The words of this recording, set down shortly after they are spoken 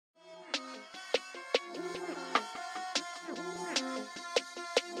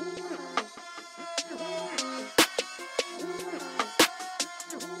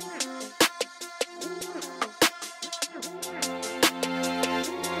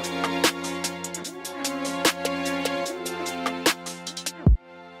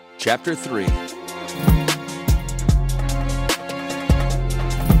Chapter 3.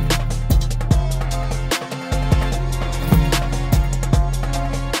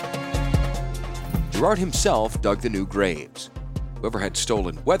 Gerard himself dug the new graves. Whoever had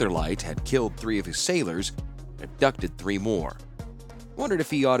stolen Weatherlight had killed 3 of his sailors and abducted 3 more. Wondered if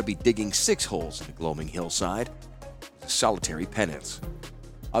he ought to be digging 6 holes in the gloaming hillside. A solitary penance.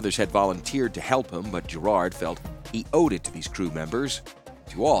 Others had volunteered to help him, but Gerard felt he owed it to these crew members,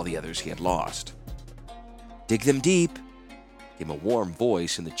 to all the others he had lost. "Dig them deep," came a warm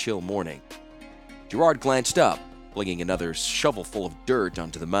voice in the chill morning. Gerard glanced up, flinging another shovelful of dirt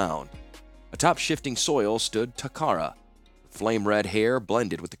onto the mound. Atop shifting soil stood Takara. Flame-red hair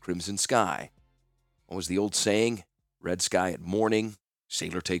blended with the crimson sky. What was the old saying? Red sky at morning,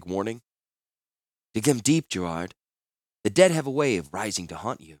 sailor take warning. "Dig them deep, Gerard. The dead have a way of rising to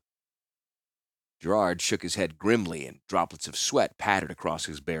haunt you." Gerard shook his head grimly, and droplets of sweat pattered across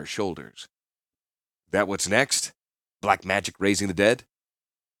his bare shoulders. "That what's next? Black magic raising the dead?"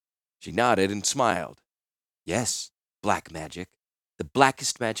 She nodded and smiled. "Yes, black magic. The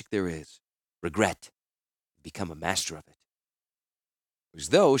blackest magic there is. Regret. Become a master of it." It was as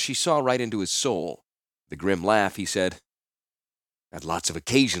though she saw right into his soul. With a grim laugh, he said, "Had lots of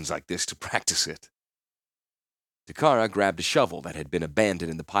occasions like this to practice it." Takara grabbed a shovel that had been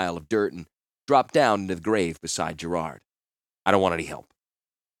abandoned in the pile of dirt and dropped down into the grave beside Gerard. "I don't want any help."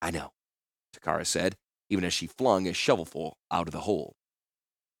 "I know," Takara said, even as she flung a shovelful out of the hole.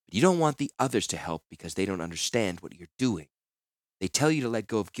 "But you don't want the others to help because they don't understand what you're doing. They tell you to let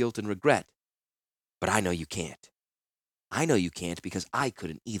go of guilt and regret. But I know you can't. I know you can't because I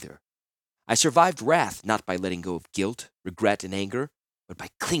couldn't either. I survived wrath not by letting go of guilt, regret, and anger, but by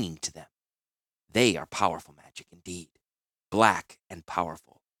clinging to them. They are powerful magic indeed, black and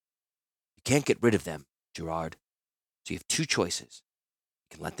powerful. You can't get rid of them, Gerard, so you have 2 choices.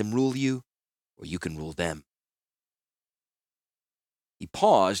 You can let them rule you, or you can rule them." He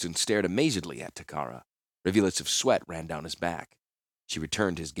paused and stared amazedly at Takara. Rivulets of sweat ran down his back. She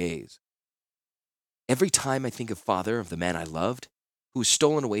returned his gaze. "Every time I think of father, of the man I loved, who was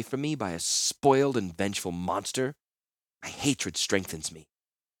stolen away from me by a spoiled and vengeful monster, my hatred strengthens me.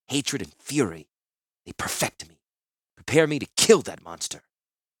 Hatred and fury. They perfect me. Prepare me to kill that monster."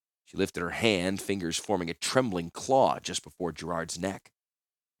 She lifted her hand, fingers forming a trembling claw just before Gerard's neck.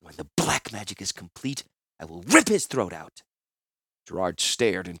 "When the black magic is complete, I will rip his throat out." Gerard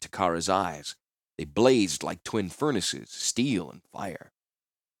stared into Takara's eyes. They blazed like twin furnaces, steel and fire.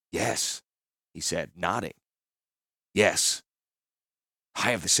 "Yes," he said, nodding. "Yes.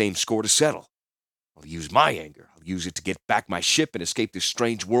 I have the same score to settle. I'll use my anger. I'll use it to get back my ship and escape this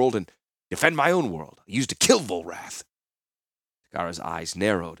strange world and defend my own world. I'll use it to kill Volrath." Takara's eyes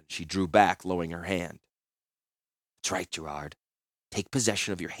narrowed, and she drew back, lowering her hand. "That's right, Gerard. Take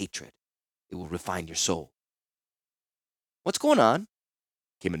possession of your hatred. It will refine your soul." "What's going on?"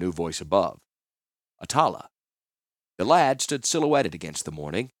 came a new voice above. Atala. The lad stood silhouetted against the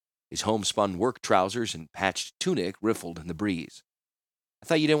morning. His homespun work trousers and patched tunic riffled in the breeze. "I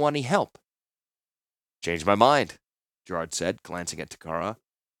thought you didn't want any help." "Changed my mind," Gerard said, glancing at Takara.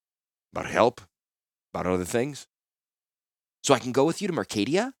 "About help? About other things?" "So I can go with you to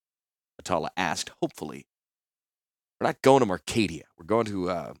Mercadia?" Atala asked hopefully. "We're not going to Mercadia. We're going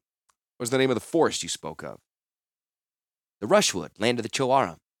to, what's the name of the forest you spoke of?" "The Rushwood, land of the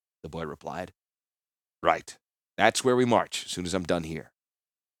Choaram," the boy replied. "Right. That's where we march, as soon as I'm done here."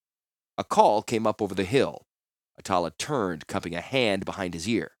 A call came up over the hill. Atala turned, cupping a hand behind his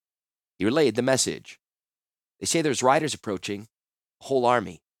ear. He relayed the message. "They say there's riders approaching. A whole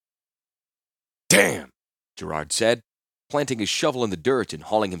army." "Damn!" Gerard said, planting his shovel in the dirt and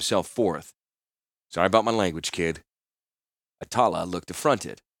hauling himself forth. "Sorry about my language, kid." Atala looked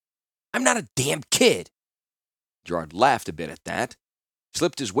affronted. "I'm not a damn kid." Gerard laughed a bit at that,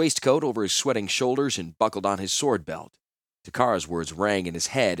 slipped his waistcoat over his sweating shoulders, and buckled on his sword belt. Takara's words rang in his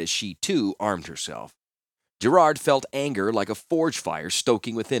head as she, too, armed herself. Gerard felt anger like a forge fire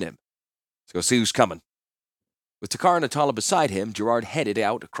stoking within him. "Let's go see who's coming." With Takara and Atala beside him, Gerard headed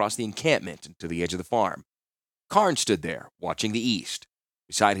out across the encampment and to the edge of the farm. Karn stood there, watching the east.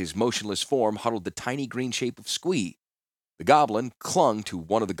 Beside his motionless form huddled the tiny green shape of Squee. The goblin clung to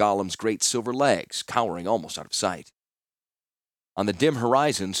one of the golem's great silver legs, cowering almost out of sight. On the dim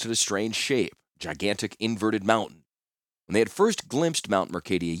horizon stood a strange shape, a gigantic inverted mountain. When they had first glimpsed Mount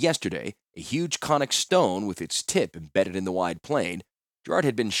Mercadia yesterday, a huge conic stone with its tip embedded in the wide plain, Gerard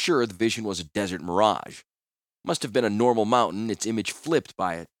had been sure the vision was a desert mirage. It must have been a normal mountain, its image flipped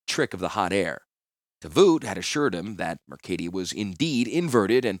by a trick of the hot air. Tavoot had assured him that Mercadia was indeed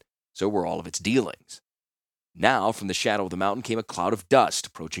inverted, and so were all of its dealings. Now, from the shadow of the mountain came a cloud of dust,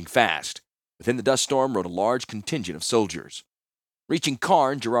 approaching fast. Within the dust storm rode a large contingent of soldiers. Reaching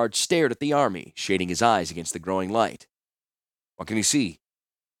Karn, Gerard stared at the army, shading his eyes against the growing light. "What can you see?"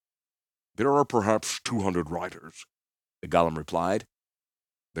 "There are perhaps 200 riders," the golem replied.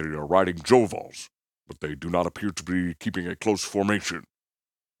 "They are riding Jovals, but they do not appear to be keeping a close formation.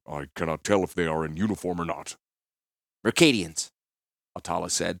 I cannot tell if they are in uniform or not." "Mercadians," Atala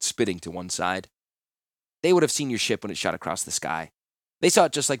said, spitting to one side. "They would have seen your ship when it shot across the sky. They saw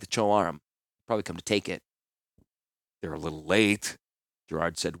it just like the Cho'arim. Probably come to take it." "They're a little late,"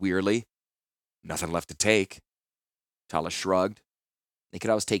 Gerard said wearily. "Nothing left to take." Atala shrugged. "They could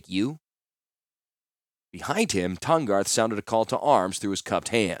always take you." Behind him, Tahngarth sounded a call to arms through his cupped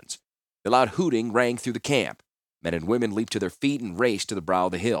hands. The loud hooting rang through the camp. Men and women leaped to their feet and raced to the brow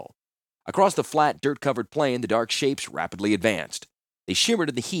of the hill. Across the flat, dirt-covered plain, the dark shapes rapidly advanced. They shimmered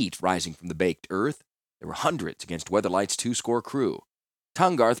in the heat rising from the baked earth. There were hundreds against Weatherlight's 2-score crew.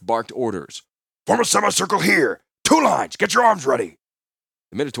 Tahngarth barked orders. "Form a semicircle here! 2 lines! Get your arms ready!"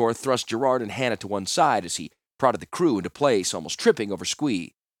 The Minotaur thrust Gerard and Hannah to one side as he prodded the crew into place, almost tripping over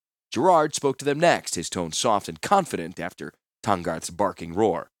Squee. Gerard spoke to them next, his tone soft and confident after Tahngarth's barking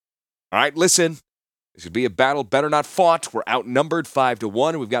roar. "All right, listen. This would be a battle better not fought. We're outnumbered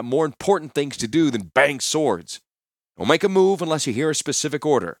 5-1, and we've got more important things to do than bang swords. Don't make a move unless you hear a specific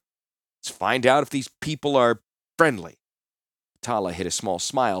order. Let's find out if these people are friendly." Atala hid a small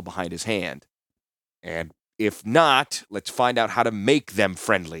smile behind his hand. "And if not, let's find out how to make them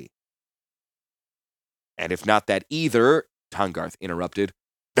friendly." "And if not that either," Tahngarth interrupted,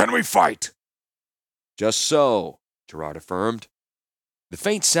 "then we fight." "Just so," Gerard affirmed. The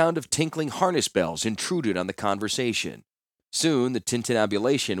faint sound of tinkling harness bells intruded on the conversation. Soon the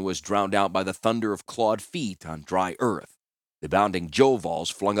tintinnabulation was drowned out by the thunder of clawed feet on dry earth. The bounding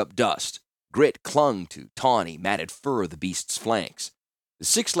Jovals flung up dust. Grit clung to tawny, matted fur of the beast's flanks. The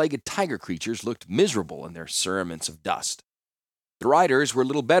 6-legged tiger creatures looked miserable in their cerements of dust. The riders were a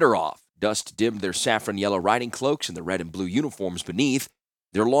little better off. Dust dimmed their saffron-yellow riding cloaks and the red and blue uniforms beneath.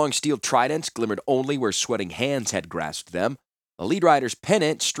 Their long steel tridents glimmered only where sweating hands had grasped them. The lead rider's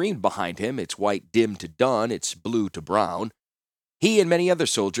pennant streamed behind him, its white dimmed to dun, its blue to brown. He and many other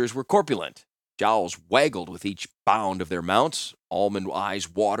soldiers were corpulent. Jowls waggled with each bound of their mounts. Almond eyes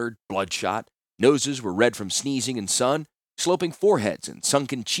watered, bloodshot. Noses were red from sneezing and sun. Sloping foreheads and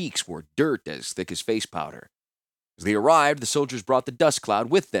sunken cheeks wore dirt as thick as face powder. As they arrived, the soldiers brought the dust cloud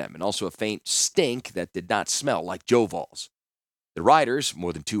with them, and also a faint stink that did not smell like Jovals. The riders,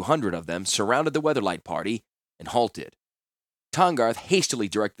 more than 200 of them, surrounded the Weatherlight party and halted. Tahngarth hastily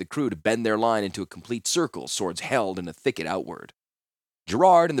directed the crew to bend their line into a complete circle, swords held in a thicket outward.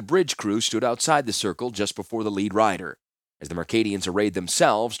 Gerard and the bridge crew stood outside the circle just before the lead rider. As the Mercadians arrayed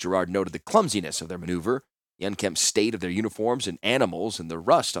themselves, Gerard noted the clumsiness of their maneuver, the unkempt state of their uniforms and animals, and the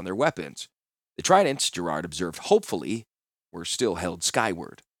rust on their weapons. The tridents, Gerard observed hopefully, were still held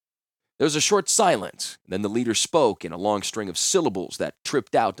skyward. There was a short silence, and then the leader spoke in a long string of syllables that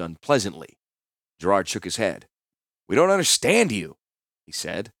tripped out unpleasantly. Gerard shook his head. "We don't understand you," he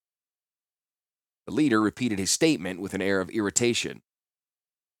said. The leader repeated his statement with an air of irritation.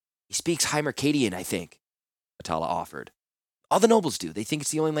 "He speaks High Mercadian, I think," Atala offered. "All the nobles do. They think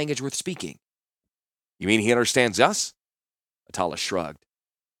it's the only language worth speaking." "You mean he understands us?" Atala shrugged.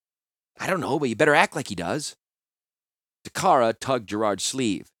 "I don't know, but you better act like he does." Takara tugged Gerard's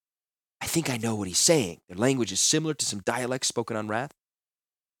sleeve. "I think I know what he's saying. Their language is similar to some dialects spoken on Wrath."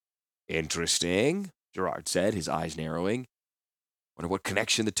 "Interesting," Gerard said, his eyes narrowing. "Wonder what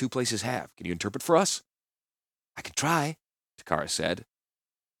connection the two places have. Can you interpret for us?" "I can try," Takara said.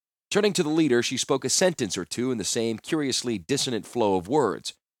 Turning to the leader, she spoke a sentence or two in the same curiously dissonant flow of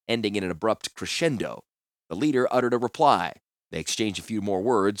words, ending in an abrupt crescendo. The leader uttered a reply. They exchanged a few more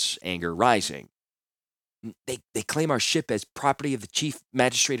words, anger rising. They claim our ship as property of the chief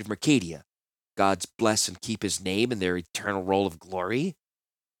magistrate of Mercadia. Gods bless and keep his name in their eternal roll of glory."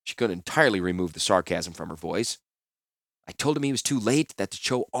 She couldn't entirely remove the sarcasm from her voice. "I told him he was too late, that the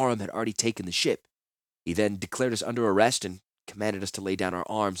Cho'arim had already taken the ship. He then declared us under arrest and commanded us to lay down our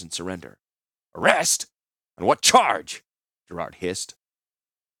arms and surrender." "Arrest? On what charge?" Gerard hissed.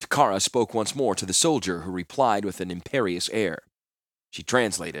 Takara spoke once more to the soldier, who replied with an imperious air. She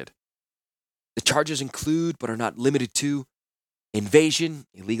translated. "The charges include, but are not limited to, invasion,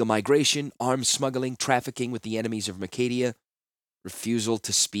 illegal migration, arms smuggling, trafficking with the enemies of Mercadia, refusal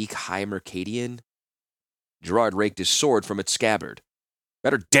to speak High Mercadian." Gerard raked his sword from its scabbard.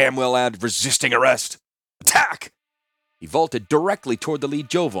 "Better damn well add resisting arrest. Attack!" He vaulted directly toward the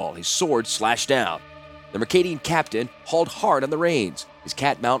lead Joval, his sword slashed down. The Mercadian captain hauled hard on the reins. His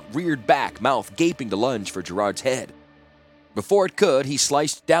cat mount reared back, mouth gaping to lunge for Gerard's head. Before it could, he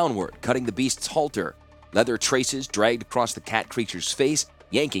sliced downward, cutting the beast's halter. Leather traces dragged across the cat creature's face,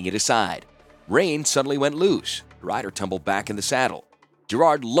 yanking it aside. Rein suddenly went loose. The rider tumbled back in the saddle.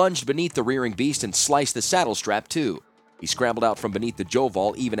 Gerard lunged beneath the rearing beast and sliced the saddle strap too. He scrambled out from beneath the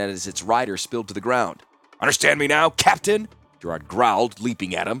Joval even as its rider spilled to the ground. "Understand me now, Captain?" Gerard growled,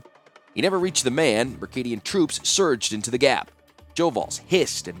 leaping at him. He never reached the man. Mercadian troops surged into the gap. Jovals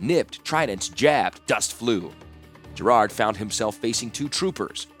hissed and nipped, tridents jabbed, dust flew. Gerard found himself facing two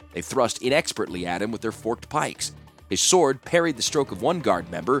troopers. They thrust inexpertly at him with their forked pikes. His sword parried the stroke of one guard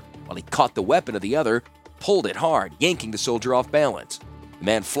member, while he caught the weapon of the other, pulled it hard, yanking the soldier off balance. The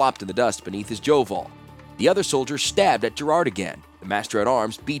man flopped in the dust beneath his Joval. The other soldier stabbed at Gerard again. The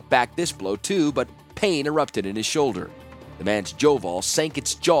master-at-arms beat back this blow too, but pain erupted in his shoulder. The man's Joval sank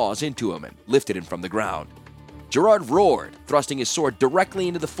its jaws into him and lifted him from the ground. Gerard roared, thrusting his sword directly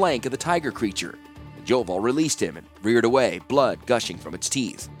into the flank of the tiger creature. The Joval released him and reared away, blood gushing from its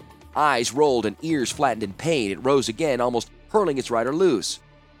teeth. Eyes rolled and ears flattened in pain, it rose again, almost hurling its rider loose.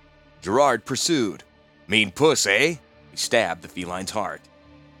 Gerard pursued. "Mean puss, eh?" He stabbed the feline's heart.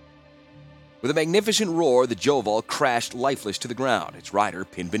 With a magnificent roar, the Joval crashed lifeless to the ground, its rider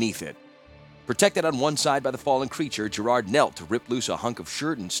pinned beneath it. Protected on one side by the fallen creature, Gerard knelt to rip loose a hunk of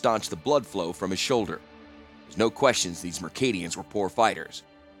shirt and staunch the blood flow from his shoulder. There's no questions these Mercadians were poor fighters.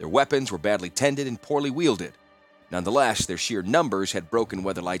 Their weapons were badly tended and poorly wielded. Nonetheless, their sheer numbers had broken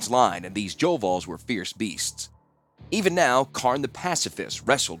Weatherlight's line, and these Jovals were fierce beasts. Even now, Karn the Pacifist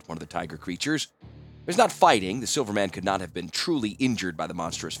wrestled one of the tiger creatures. It was not fighting. The Silverman could not have been truly injured by the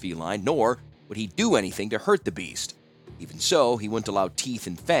monstrous feline, nor would he do anything to hurt the beast. Even so, he wouldn't allow teeth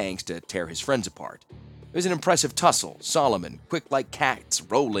and fangs to tear his friends apart. It was an impressive tussle, solemn and quick like cats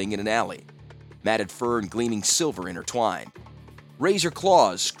rolling in an alley. Matted fur and gleaming silver intertwined. Razor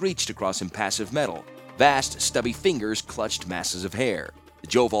claws screeched across impassive metal. Vast, stubby fingers clutched masses of hair. The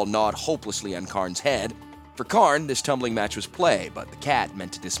Joval gnawed hopelessly on Karn's head. For Karn, this tumbling match was play, but the cat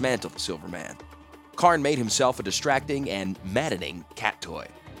meant to dismantle the Silverman. Karn made himself a distracting and maddening cat toy.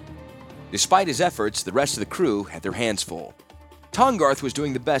 Despite his efforts, the rest of the crew had their hands full. Tongarth was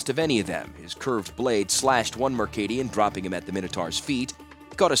doing the best of any of them. His curved blade slashed one Mercadian, dropping him at the Minotaur's feet.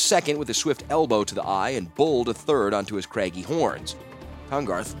 He caught a second with a swift elbow to the eye and bowled a third onto his craggy horns.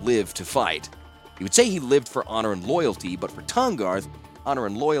 Tongarth lived to fight. He would say he lived for honor and loyalty, but for Tongarth, honor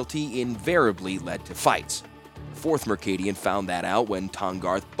and loyalty invariably led to fights. The fourth Mercadian found that out when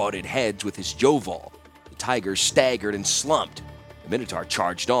Tongarth butted heads with his Joval. The tiger staggered and slumped. The Minotaur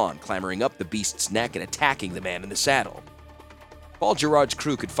charged on, clambering up the beast's neck and attacking the man in the saddle. If all Gerard's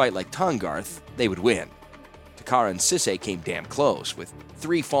crew could fight like Tongarth, they would win. Takara and Sisse came damn close, with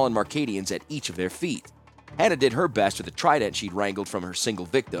 3 fallen Mercadians at each of their feet. Hannah did her best with the trident she'd wrangled from her single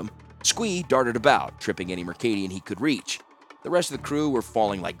victim. Squee darted about, tripping any Mercadian he could reach. The rest of the crew were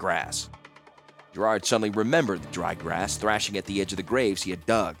falling like grass. Gerard suddenly remembered the dry grass thrashing at the edge of the graves he had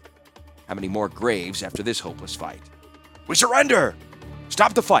dug. How many more graves after this hopeless fight? "We surrender!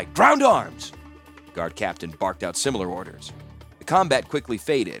 Stop the fight! Ground arms!" The guard captain barked out similar orders. The combat quickly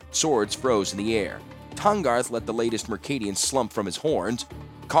faded. Swords froze in the air. Tongarth let the latest Mercadian slump from his horns.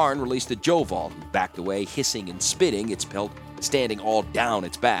 Karn released the Joval, who backed away, hissing and spitting, its pelt standing all down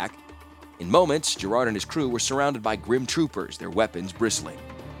its back. In moments, Gerard and his crew were surrounded by grim troopers, their weapons bristling.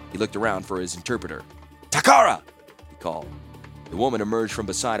 He looked around for his interpreter. "Takara!" he called. The woman emerged from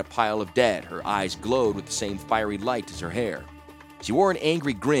beside a pile of dead. Her eyes glowed with the same fiery light as her hair. She wore an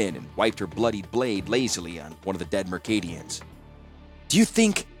angry grin and wiped her bloodied blade lazily on one of the dead Mercadians. "Do you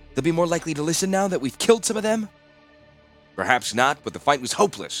think they'll be more likely to listen now that we've killed some of them?" "Perhaps not, but the fight was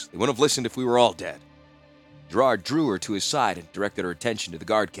hopeless. They wouldn't have listened if we were all dead." Gerard drew her to his side and directed her attention to the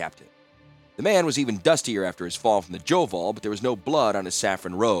guard captain. The man was even dustier after his fall from the Joval, but there was no blood on his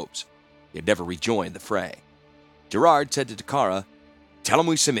saffron robes. He had never rejoined the fray. Gerard said to Takara, "Tell him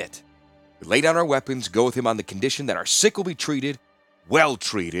we submit. We lay down our weapons, go with him on the condition that our sick will be treated, well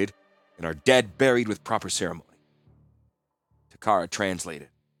treated, and our dead buried with proper ceremony." Takara translated.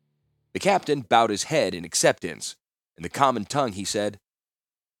 The captain bowed his head in acceptance. In the common tongue, he said,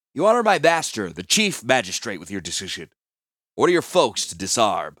 "You honor my master, the chief magistrate, with your decision. Order your folks to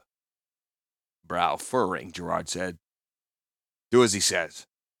disarm." Brow furrowing, Gerard said, "Do as he says."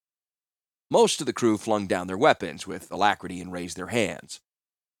 Most of the crew flung down their weapons with alacrity and raised their hands.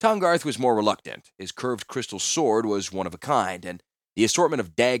 Tongarth was more reluctant. His curved crystal sword was one of a kind, and the assortment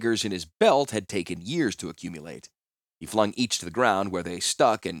of daggers in his belt had taken years to accumulate. He flung each to the ground where they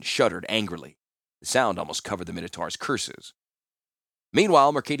stuck and shuddered angrily. The sound almost covered the Minotaur's curses.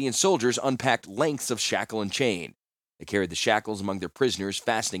 Meanwhile, Mercadian soldiers unpacked lengths of shackle and chain. They carried the shackles among their prisoners,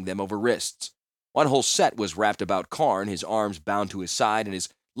 fastening them over wrists. One whole set was wrapped about Karn, his arms bound to his side and his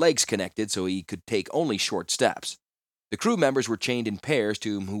legs connected so he could take only short steps. The crew members were chained in pairs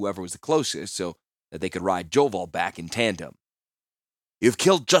to whoever was the closest so that they could ride Joval back in tandem. "You've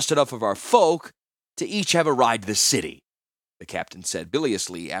killed just enough of our folk to each have a ride to the city," the captain said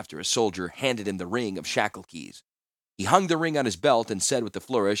biliously after a soldier handed him the ring of shackle keys. He hung the ring on his belt and said with a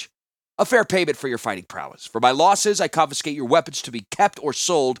flourish, "A fair payment for your fighting prowess. For my losses, I confiscate your weapons to be kept or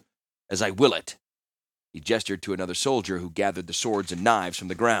sold as I will it." He gestured to another soldier who gathered the swords and knives from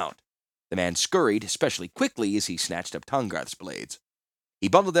the ground. The man scurried, especially quickly as he snatched up Tungarth's blades. He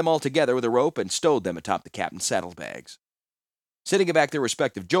bundled them all together with a rope and stowed them atop the captain's saddlebags. Sitting back their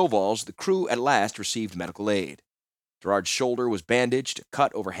respective jovals, the crew at last received medical aid. Gerard's shoulder was bandaged, a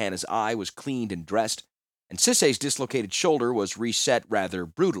cut over Hannah's eye was cleaned and dressed, and Sisse's dislocated shoulder was reset rather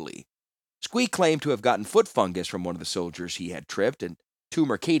brutally. Squee claimed to have gotten foot fungus from one of the soldiers he had tripped, and 2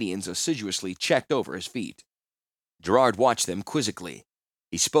 Mercadians assiduously checked over his feet. Gerard watched them quizzically.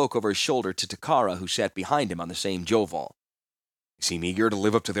 He spoke over his shoulder to Takara, who sat behind him on the same joval. "They seem eager to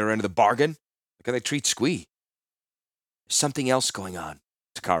live up to their end of the bargain. Look how they treat Squee." "There's something else going on,"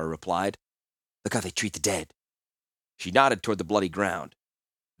 Takara replied. "Look how they treat the dead." She nodded toward the bloody ground.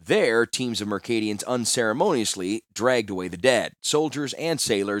 There, teams of Mercadians unceremoniously dragged away the dead, soldiers and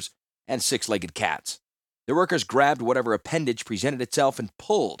sailors, and 6-legged cats. The workers grabbed whatever appendage presented itself and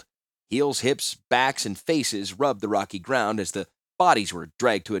pulled. Heels, hips, backs, and faces rubbed the rocky ground as the bodies were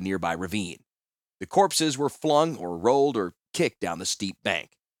dragged to a nearby ravine. The corpses were flung or rolled or kicked down the steep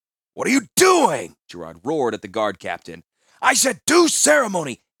bank. "What are you doing?" Gerard roared at the guard captain. "I said do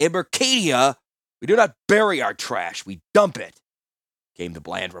ceremony! In Mercadia, we do not bury our trash, we dump it," came the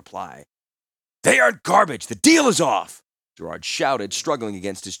bland reply. "They aren't garbage, the deal is off!" Gerard shouted, struggling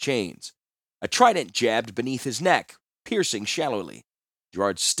against his chains. A trident jabbed beneath his neck, piercing shallowly.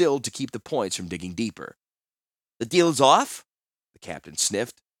 Gerard stilled to keep the points from digging deeper. "The deal is off?" The captain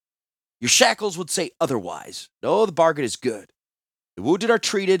sniffed. "Your shackles would say otherwise. No, the bargain is good. The wounded are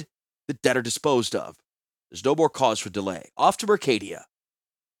treated, the dead are disposed of. There's no more cause for delay. Off to Mercadia."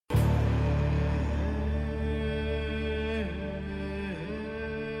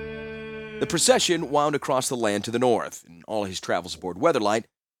 The procession wound across the land to the north. In all his travels aboard Weatherlight,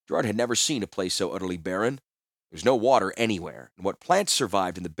 Gerard had never seen a place so utterly barren. There was no water anywhere, and what plants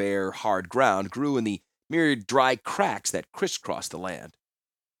survived in the bare, hard ground grew in the myriad dry cracks that crisscrossed the land.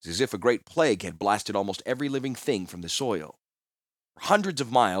 It was as if a great plague had blasted almost every living thing from the soil. For hundreds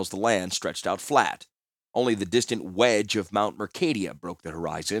of miles, the land stretched out flat. Only the distant wedge of Mount Mercadia broke the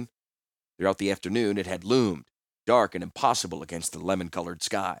horizon. Throughout the afternoon, it had loomed, dark and impossible against the lemon-colored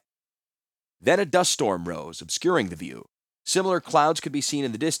sky. Then a dust storm rose, obscuring the view. Similar clouds could be seen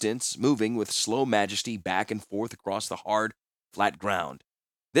in the distance, moving with slow majesty back and forth across the hard, flat ground.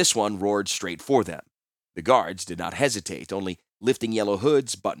 This one roared straight for them. The guards did not hesitate, only lifting yellow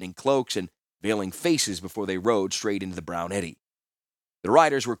hoods, buttoning cloaks, and veiling faces before they rode straight into the brown eddy. The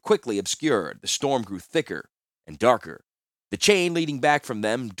riders were quickly obscured. The storm grew thicker and darker. The chain leading back from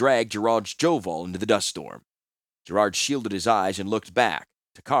them dragged Gerard's joval into the dust storm. Gerard shielded his eyes and looked back.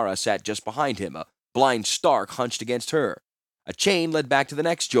 Takara sat just behind him, a blind Stark hunched against her. A chain led back to the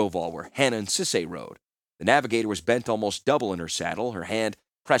next joval where Hannah and Sisse rode. The navigator was bent almost double in her saddle, her hand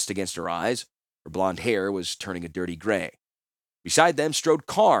pressed against her eyes. Her blonde hair was turning a dirty gray. Beside them strode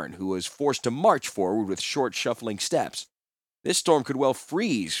Karn, who was forced to march forward with short, shuffling steps. This storm could well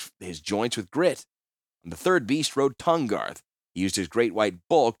freeze his joints with grit. On the third beast rode Tungarth. He used his great white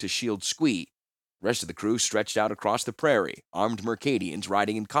bulk to shield Squee. The rest of the crew stretched out across the prairie, armed Mercadians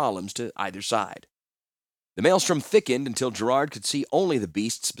riding in columns to either side. The maelstrom thickened until Gerard could see only the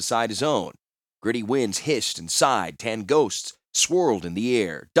beasts beside his own. Gritty winds hissed and sighed, tan ghosts swirled in the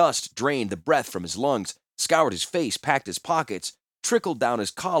air, dust drained the breath from his lungs, scoured his face, packed his pockets, trickled down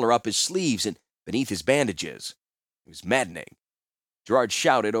his collar, up his sleeves, and beneath his bandages. It was maddening. Gerard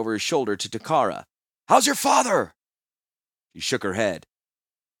shouted over his shoulder to Takara, "How's your father?" She shook her head.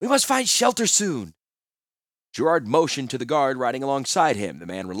 "We must find shelter soon." Gerard motioned to the guard riding alongside him. The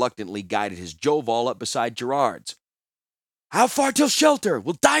man reluctantly guided his joval up beside Gerard's. "How far till shelter?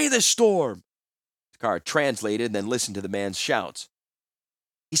 We'll die in this storm." Takara translated and then listened to the man's shouts.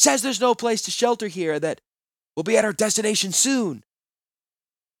 "He says there's no place to shelter here, that we'll be at our destination soon."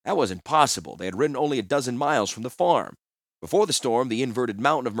 That wasn't possible. They had ridden only a dozen miles from the farm. Before the storm, the inverted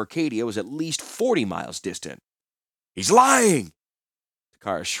mountain of Mercadia was at least 40 miles distant. "He's lying!"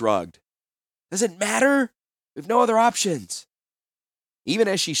 Takara shrugged. "Does it matter? We've no other options." Even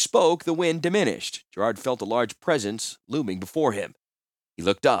as she spoke, the wind diminished. Gerard felt a large presence looming before him. He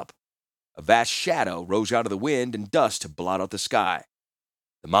looked up. A vast shadow rose out of the wind and dust to blot out the sky.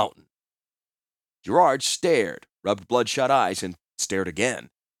 The mountain. Gerard stared, rubbed bloodshot eyes, and stared again.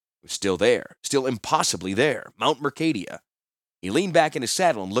 It was still there, still impossibly there, Mount Mercadia. He leaned back in his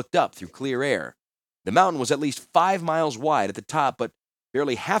saddle and looked up through clear air. The mountain was at least 5 miles wide at the top, but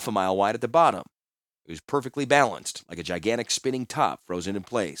barely half a mile wide at the bottom. It was perfectly balanced, like a gigantic spinning top frozen in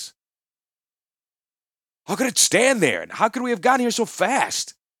place. How could it stand there, and how could we have gotten here so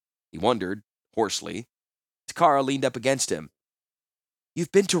fast? He wondered, hoarsely. Takara leaned up against him.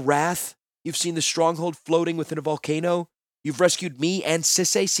 You've been to Wrath? You've seen the stronghold floating within a volcano? You've rescued me and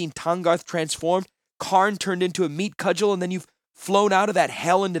Sisse, seen Tangarth transformed, Karn turned into a meat cudgel, and then you've flown out of that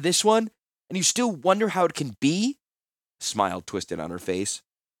hell into this one? And you still wonder how it can be? A smile twisted on her face.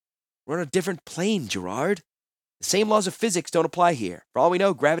 We're on a different plane, Gerard. The same laws of physics don't apply here. For all we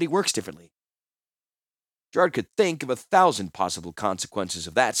know, gravity works differently. Gerard could think of 1,000 possible consequences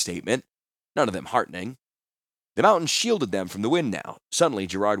of that statement, none of them heartening. The mountain shielded them from the wind now. Suddenly,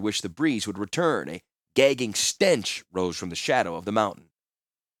 Gerard wished the breeze would return. A gagging stench rose from the shadow of the mountain.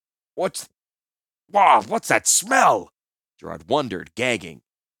 What's that smell? Gerard wondered, gagging.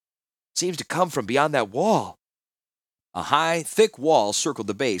 It seems to come from beyond that wall. A high, thick wall circled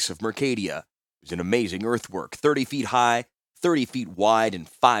the base of Mercadia. It was an amazing earthwork, 30 feet high, 30 feet wide, and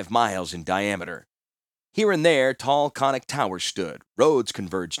 5 miles in diameter. Here and there, tall conic towers stood. Roads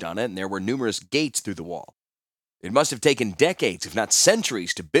converged on it, and there were numerous gates through the wall. It must have taken decades, if not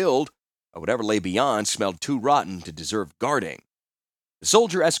centuries, to build, but whatever lay beyond smelled too rotten to deserve guarding. The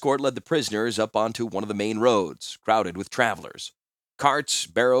soldier escort led the prisoners up onto one of the main roads, crowded with travelers. Carts,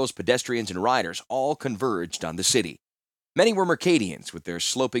 barrows, pedestrians, and riders all converged on the city. Many were Mercadians, with their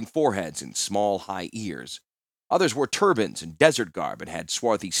sloping foreheads and small, high ears. Others wore turbans and desert garb and had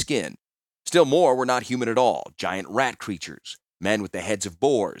swarthy skin. Still more were not human at all, giant rat creatures, men with the heads of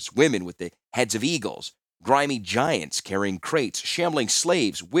boars, women with the heads of eagles, grimy giants carrying crates, shambling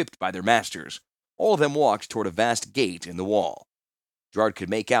slaves whipped by their masters. All of them walked toward a vast gate in the wall. Gerard could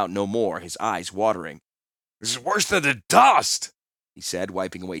make out no more, his eyes watering. This is worse than the dust, he said,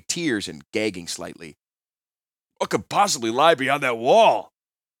 wiping away tears and gagging slightly. What could possibly lie beyond that wall?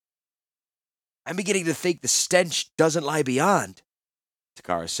 I'm beginning to think the stench doesn't lie beyond,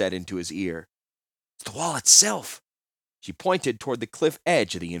 Takara said into his ear. It's the wall itself. She pointed toward the cliff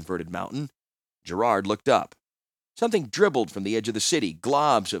edge of the inverted mountain. Gerard looked up. Something dribbled from the edge of the city.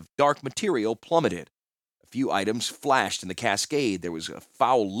 Globs of dark material plummeted. A few items flashed in the cascade. There was a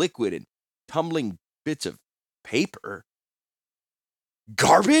foul liquid and tumbling bits of paper.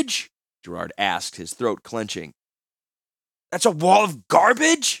 Garbage? Gerard asked, his throat clenching. That's a wall of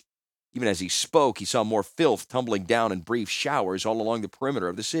garbage? Even as he spoke, he saw more filth tumbling down in brief showers all along the perimeter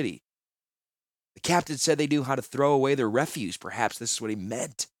of the city. The captain said they knew how to throw away their refuse. Perhaps this is what he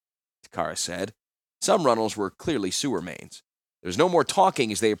meant, Takara said. Some runnels were clearly sewer mains. There was no more talking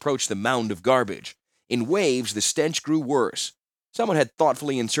as they approached the mound of garbage. In waves, the stench grew worse. Someone had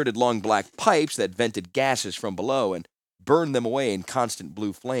thoughtfully inserted long black pipes that vented gases from below and burned them away in constant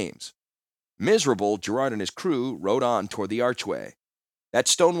blue flames. Miserable, Gerard and his crew rode on toward the archway. That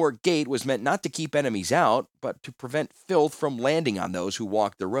stonework gate was meant not to keep enemies out, but to prevent filth from landing on those who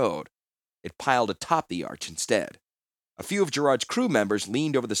walked the road. It piled atop the arch instead. A few of Gerard's crew members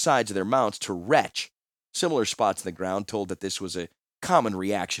leaned over the sides of their mounts to retch. Similar spots in the ground told that this was a common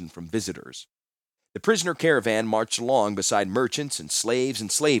reaction from visitors. The prisoner caravan marched along beside merchants and slaves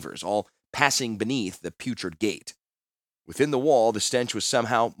and slavers, all passing beneath the putrid gate. Within the wall, the stench was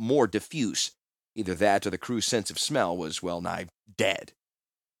somehow more diffuse. Either that or the crew's sense of smell was well-nigh dead.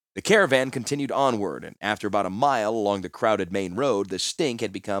 The caravan continued onward, and after about a mile along the crowded main road, the stink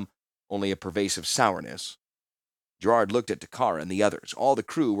had become only a pervasive sourness. Gerard looked at Takara and the others. All the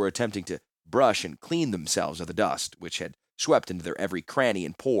crew were attempting to brush and clean themselves of the dust, which had swept into their every cranny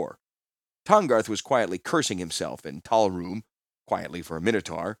and pore. Tangarth was quietly cursing himself in Talroom, quietly for a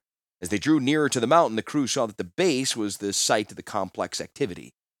minotaur. As they drew nearer to the mountain, the crew saw that the base was the site of the complex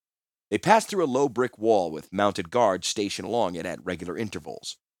activity. They passed through a low brick wall with mounted guards stationed along it at regular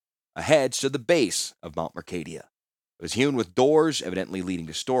intervals. Ahead stood the base of Mount Mercadia. It was hewn with doors, evidently leading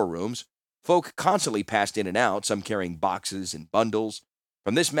to storerooms. Folk constantly passed in and out, some carrying boxes and bundles.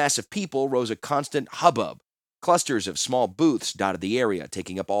 From this mass of people rose a constant hubbub. Clusters of small booths dotted the area,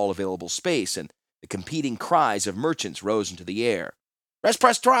 taking up all available space, and the competing cries of merchants rose into the air. Rest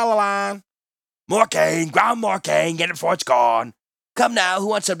press tralala! More cane, ground more cane, get it before it's gone. Come now, who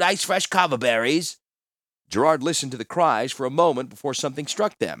wants some nice fresh kava berries? Gerard listened to the cries for a moment before something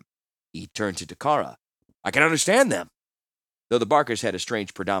struck them. He turned to Takara. I can understand them. Though the Barkers had a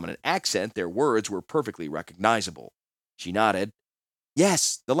strange predominant accent, their words were perfectly recognizable. She nodded.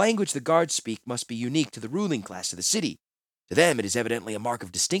 Yes, the language the guards speak must be unique to the ruling class of the city. To them, it is evidently a mark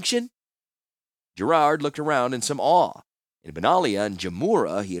of distinction. Gerard looked around in some awe. In Benalia and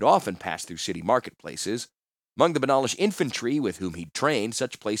Jamura, he had often passed through city marketplaces. Among the Benalish infantry with whom he'd trained,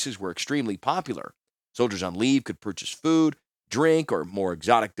 such places were extremely popular. Soldiers on leave could purchase food, drink, or more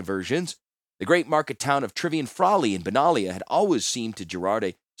exotic diversions. The great market town of Trivian Frali in Benalia had always seemed to Gerard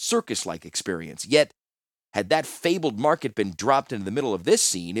a circus-like experience, yet had that fabled market been dropped into the middle of this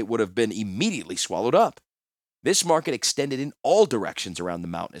scene, it would have been immediately swallowed up. This market extended in all directions around the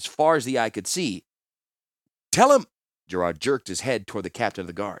mountain, as far as the eye could see. Tell him, Gerard jerked his head toward the captain of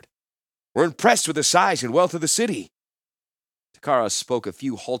the guard. We're impressed with the size and wealth of the city. Takara spoke a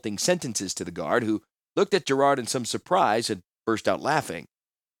few halting sentences to the guard, who looked at Gerard in some surprise and burst out laughing.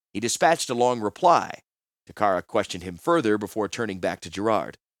 He dispatched a long reply. Takara questioned him further before turning back to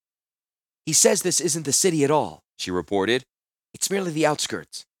Gerard. He says this isn't the city at all, she reported. It's merely the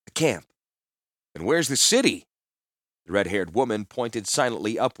outskirts, a camp. Then where's the city? The red-haired woman pointed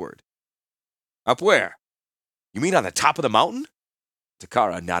silently upward. Up where? You mean on the top of the mountain?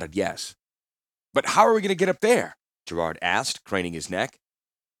 Takara nodded yes. But how are we going to get up there? Gerard asked, craning his neck.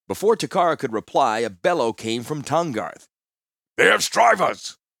 Before Takara could reply, a bellow came from Tangarth. They have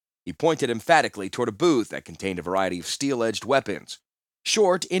strivers! He pointed emphatically toward a booth that contained a variety of steel-edged weapons.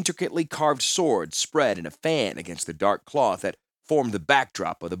 Short, intricately carved swords spread in a fan against the dark cloth that formed the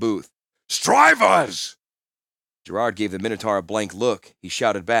backdrop of the booth. Strivers! Gerard gave the Minotaur a blank look. He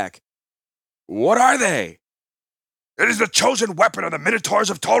shouted back, What are they? It is the chosen weapon of the Minotaurs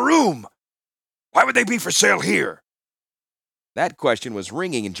of Tarum! Why would they be for sale here? That question was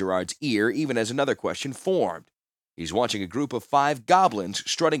ringing in Gerard's ear even as another question formed. He's watching a group of 5 goblins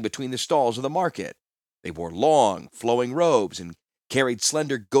strutting between the stalls of the market. They wore long, flowing robes and carried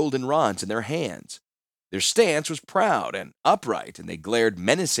slender golden rods in their hands. Their stance was proud and upright, and they glared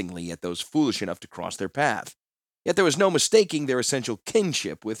menacingly at those foolish enough to cross their path. Yet there was no mistaking their essential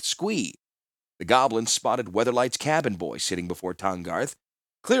kinship with Squee. The goblins spotted Weatherlight's cabin boy sitting before Tangarth.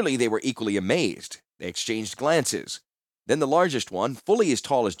 Clearly they were equally amazed. They exchanged glances. Then the largest one, fully as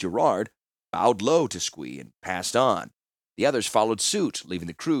tall as Gerard, bowed low to Squee and passed on. The others followed suit, leaving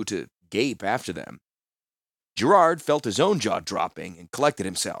the crew to gape after them. Gerard felt his own jaw dropping and collected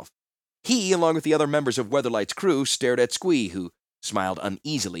himself. He, along with the other members of Weatherlight's crew, stared at Squee, who smiled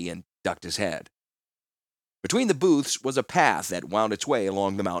uneasily and ducked his head. Between the booths was a path that wound its way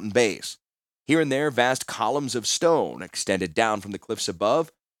along the mountain base. Here and there, vast columns of stone extended down from the cliffs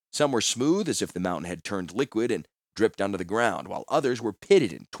above. Some were smooth, as if the mountain had turned liquid and dripped onto the ground, while others were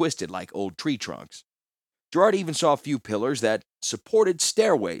pitted and twisted like old tree trunks. Gerard even saw a few pillars that supported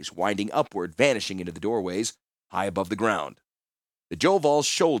stairways winding upward, vanishing into the doorways high above the ground. The Jovals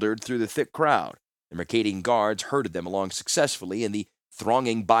shouldered through the thick crowd. The Mercadian guards herded them along successfully, and the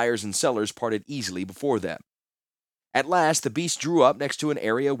thronging buyers and sellers parted easily before them. At last, the beast drew up next to an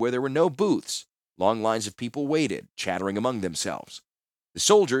area where there were no booths. Long lines of people waited, chattering among themselves. The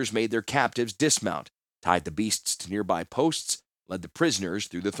soldiers made their captives dismount, tied the beasts to nearby posts, led the prisoners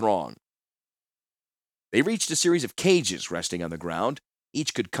through the throng. They reached a series of cages resting on the ground.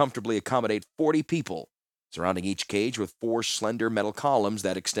 Each could comfortably accommodate 40 people. Surrounding each cage were 4 slender metal columns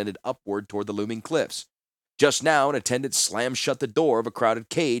that extended upward toward the looming cliffs. Just now, an attendant slammed shut the door of a crowded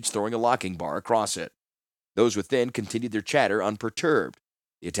cage, throwing a locking bar across it. Those within continued their chatter unperturbed.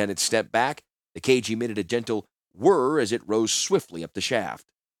 The attendant stepped back. The cage emitted a gentle whir as it rose swiftly up the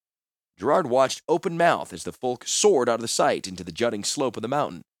shaft. Gerard watched open-mouthed as the folk soared out of the sight into the jutting slope of the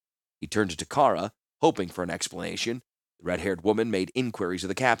mountain. He turned to Takara, hoping for an explanation. The red-haired woman made inquiries of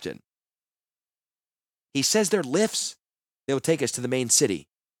the captain. He says they're lifts. They'll take us to the main city.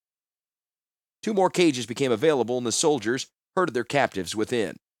 2 more cages became available, and the soldiers herded their captives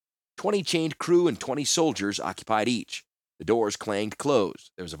within. 20 chained crew and 20 soldiers occupied each. The doors clanged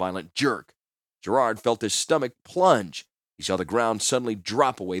closed. There was a violent jerk. Gerard felt his stomach plunge. He saw the ground suddenly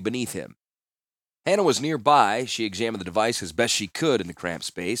drop away beneath him. Hannah was nearby. She examined the device as best she could in the cramped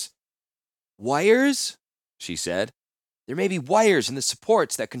space. Wires? She said. There may be wires in the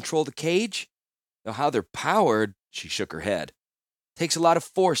supports that control the cage. Though how they're powered, she shook her head. Takes a lot of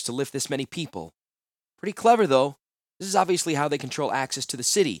force to lift this many people. Pretty clever, though. This is obviously how they control access to the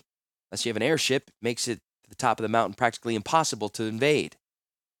city. Unless you have an airship, it makes it to the top of the mountain practically impossible to invade.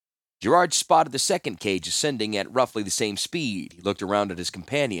 Gerard spotted the second cage ascending at roughly the same speed. He looked around at his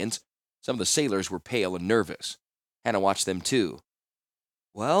companions. Some of the sailors were pale and nervous. Hannah watched them too.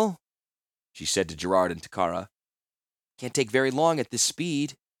 Well, she said to Gerard and Takara, can't take very long at this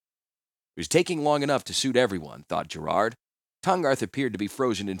speed. It was taking long enough to suit everyone, thought Gerard. Tangarth appeared to be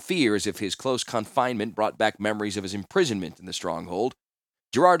frozen in fear, as if his close confinement brought back memories of his imprisonment in the stronghold.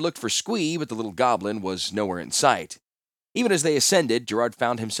 Gerard looked for Squee, but the little goblin was nowhere in sight. Even as they ascended, Gerard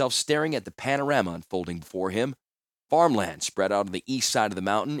found himself staring at the panorama unfolding before him. Farmland spread out on the east side of the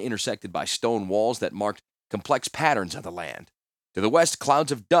mountain, intersected by stone walls that marked complex patterns on the land. To the west,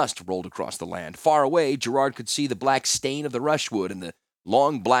 clouds of dust rolled across the land. Far away, Gerard could see the black stain of the rushwood and the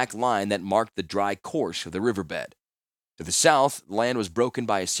long black line that marked the dry course of the riverbed. To the south, the land was broken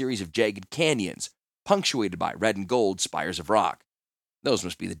by a series of jagged canyons, punctuated by red and gold spires of rock. Those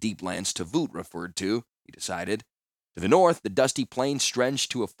must be the deep lands Tavoot referred to, he decided. To the north, the dusty plain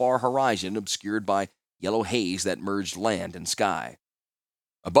stretched to a far horizon obscured by yellow haze that merged land and sky.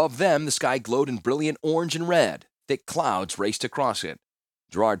 Above them, the sky glowed in brilliant orange and red. Thick clouds raced across it.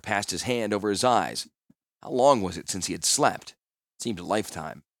 Gerard passed his hand over his eyes. How long was it since he had slept? It seemed a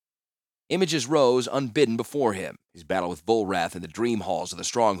lifetime. Images rose unbidden before him, his battle with Volrath in the dream halls of the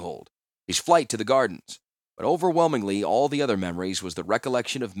stronghold, his flight to the gardens. But overwhelmingly, all the other memories was the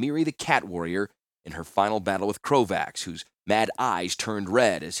recollection of Miri the cat warrior in her final battle with Krovax, whose mad eyes turned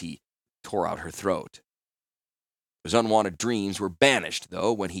red as he tore out her throat. His unwanted dreams were banished,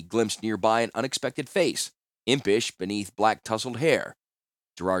 though, when he glimpsed nearby an unexpected face, impish beneath black tousled hair.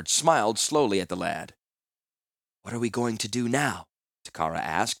 Gerard smiled slowly at the lad. "What are we going to do now?" Takara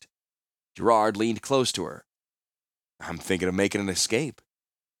asked. Gerard leaned close to her. "I'm thinking of making an escape."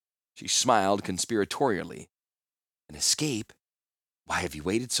 She smiled conspiratorially. "An escape? Why have you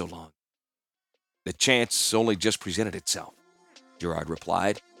waited so long?" "The chance only just presented itself," Gerard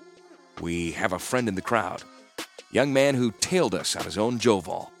replied. "We have a friend in the crowd. A young man who tailed us on his own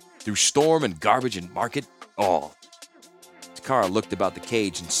Joval, through storm and garbage and market, all." Takara looked about the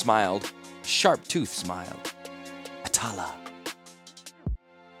cage and smiled, a sharp-toothed smile. "Atala."